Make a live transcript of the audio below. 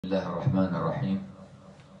الله الرحمن الرحيم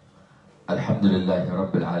الحمد لله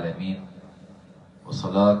رب العالمين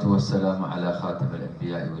والصلاة والسلام على خاتم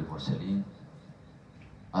الأنبياء والمرسلين.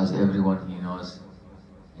 As everyone he knows,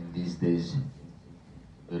 in these days,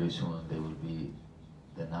 very soon there will be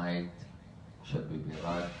the night, شب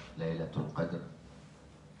بيراد ليلة القدر.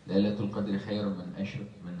 ليلة القدر خير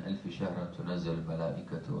من ألف شهر تنزل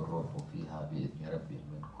الملائكة والروح فيها بإذن ربهم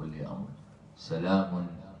من كل أمر سلام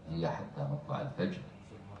هي حتى مطلع الفجر.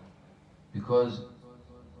 Because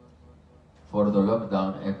for the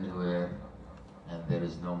lockdown everywhere and there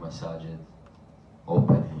is no masajid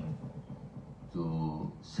opening to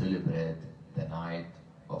celebrate the night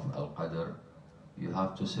of Al-Qadr, you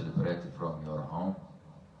have to celebrate it from your home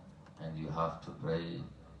and you have to pray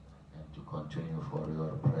and to continue for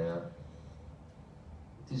your prayer.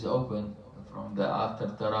 It is open from the after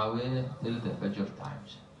Taraweeh till the Fajr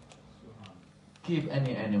times. Keep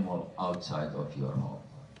any animal outside of your home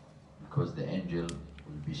because the angel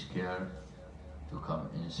will be scared to come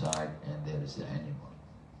inside and there is the animal.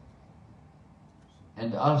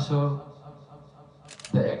 And also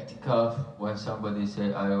the i'tikaf, when somebody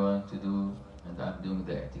say I want to do and I'm doing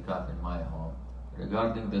the i'tikaf in my home,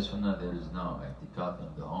 regarding the sunnah there is no i'tikaf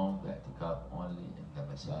in the home, the i'tikaf only in the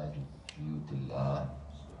masajid, buyutillah.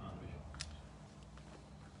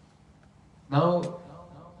 Now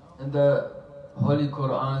in the Holy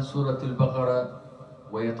Quran, Surah Al-Baqarah,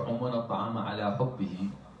 وَيَطْعُمُونَ الطَّعَامَ عَلَى حُبِّهِ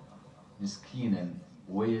مِسْكِينًا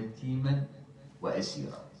وَيَتِيمًا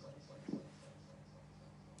وَأَسِيرًا.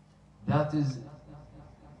 That is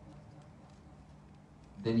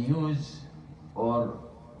the news or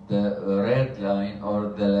the red line or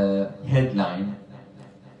the headline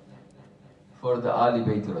for the Ali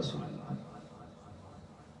Bayt Rasulullah.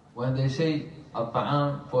 When they say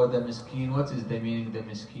al-ta'am for the miskeen, what is the meaning of the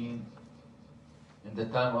miskeen? In the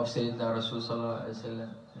time of Sayyidina Rasul Sallallahu Alaihi Wasallam,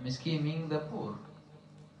 miskeen meaning the poor.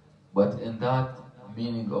 But in that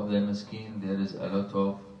meaning of the miskeen, there is a lot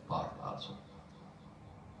of part also.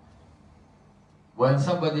 When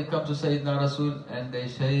somebody comes to Sayyidina Rasul and they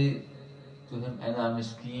say to him, Ana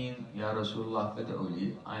miskeen, Ya Rasulullah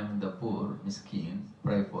fad'uli, I am the poor, miskeen,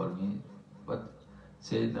 pray for me. But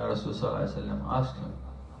Sayyidina Rasul Sallallahu Alaihi Wasallam asked him,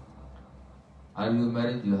 are you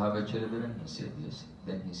married, you have a children? He said, yes.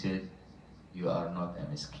 Then he said, you are not a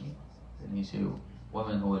miskeen. Then he said,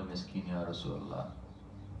 وَمَنْ هُوَ الْمِسْكِينُ يَا رَسُولَ اللَّهِ.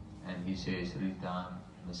 And he says 3 times,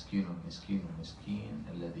 miskeen, miskeen, miskeen,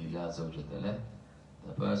 الَّذِي لَا زَوْجَةَ لَهُ.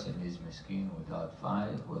 The person is miskeen without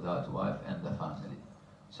wife and the family.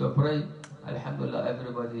 So pray, alhamdulillah,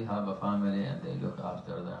 everybody have a family and they look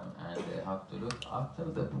after them and they have to look after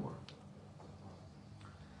the poor.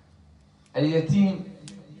 Al-yatim,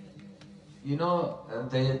 you know,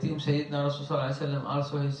 the yatim, Sayyidina Rasulullah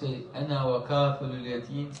also he say, Ana wa kafilul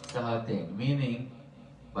yatim kahatain, meaning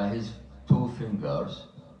by his 2 fingers.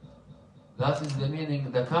 That is the meaning,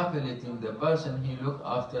 the kafil yatim, the person he look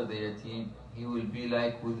after the yatim, he will be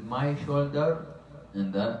like with my shoulder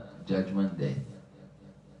in the judgment day.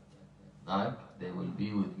 Like they will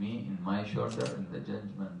be with me in my shoulder in the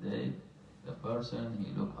judgment day. The person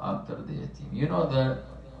he look after the yatim. You know the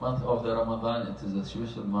month of the Ramadan, it is a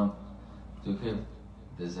special month to give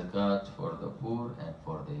the zakat for the poor and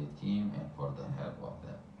for the yatim and for the help of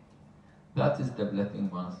them. That is the blessing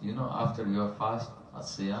month. You know, after your fast,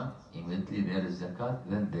 as-siyam, immediately there is zakat,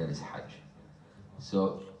 then there is hajj.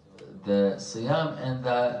 So the siyam and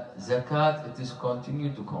the zakat, it is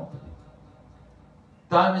continue to complete.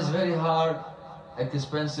 Time is very hard,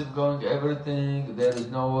 expensive going everything, there is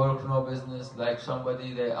no work, no business. Like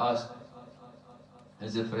somebody, they ask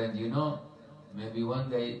as a friend, you know, maybe one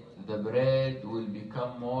day the bread will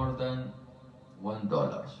become more than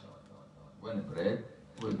 $1. When bread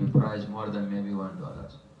will be priced more than maybe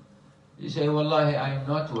 $1. You say, Wallahi, I am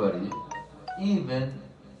not worried. Even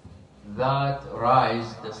that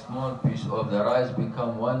rice, the small piece of the rice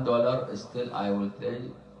become $1, still I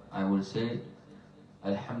will say,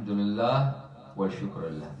 Alhamdulillah wa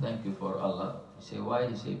shukrullah. Thank you for Allah. You say, why?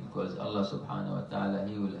 You say, because Allah subhanahu wa ta'ala,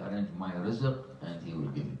 He will arrange my rizq and He will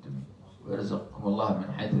give it to me. وَيَرْزَقْكُمُ اللَّهُ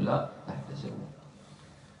مِنْ حَيْثُ لَا تَحْتَسِبُونَ.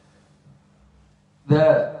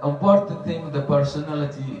 The important thing, the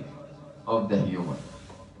personality of the human.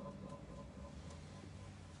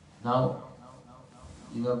 Now,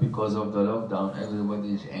 you know, because of the lockdown,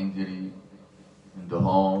 everybody is angry in the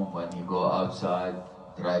home when you go outside,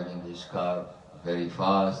 driving his car very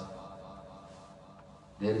fast.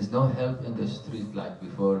 There is no help in the street like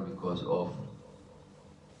before because of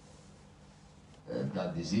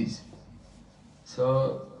that disease.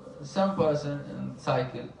 So some person in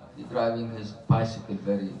cycle, driving his bicycle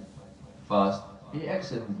very fast, he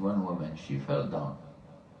accidented one woman, she fell down.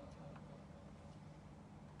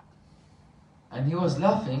 And he was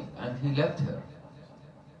laughing and he left her.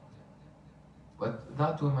 But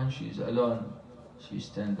that woman, she's alone. She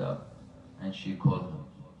stand up and she called him.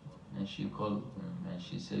 And she called him and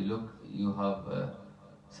she said, look, you have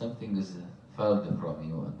something is fell from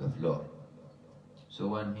you on the floor. So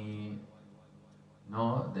when he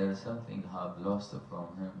know there is something have lost from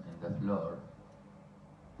him in the floor,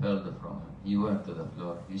 fell from him. He went to the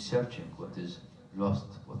floor. He's searching what is lost,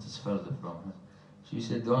 what is fell from him. She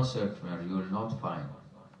said, don't search, Mary, you will not find.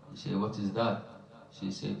 He said, what is that?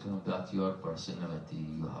 She said to him, that your personality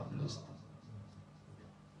you have lost.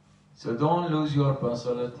 So don't lose your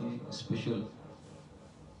personality, special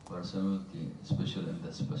personality, especially in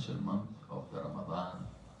the special month of the Ramadan.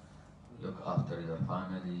 Look after your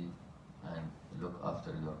family and look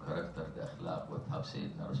after your character, the akhlaq, what have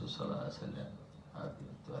Sayyidina Rasulullah have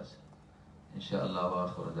given to us. Inshallah, wa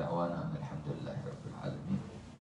akhiru da'wana, alhamdulillahi rabbil alameen.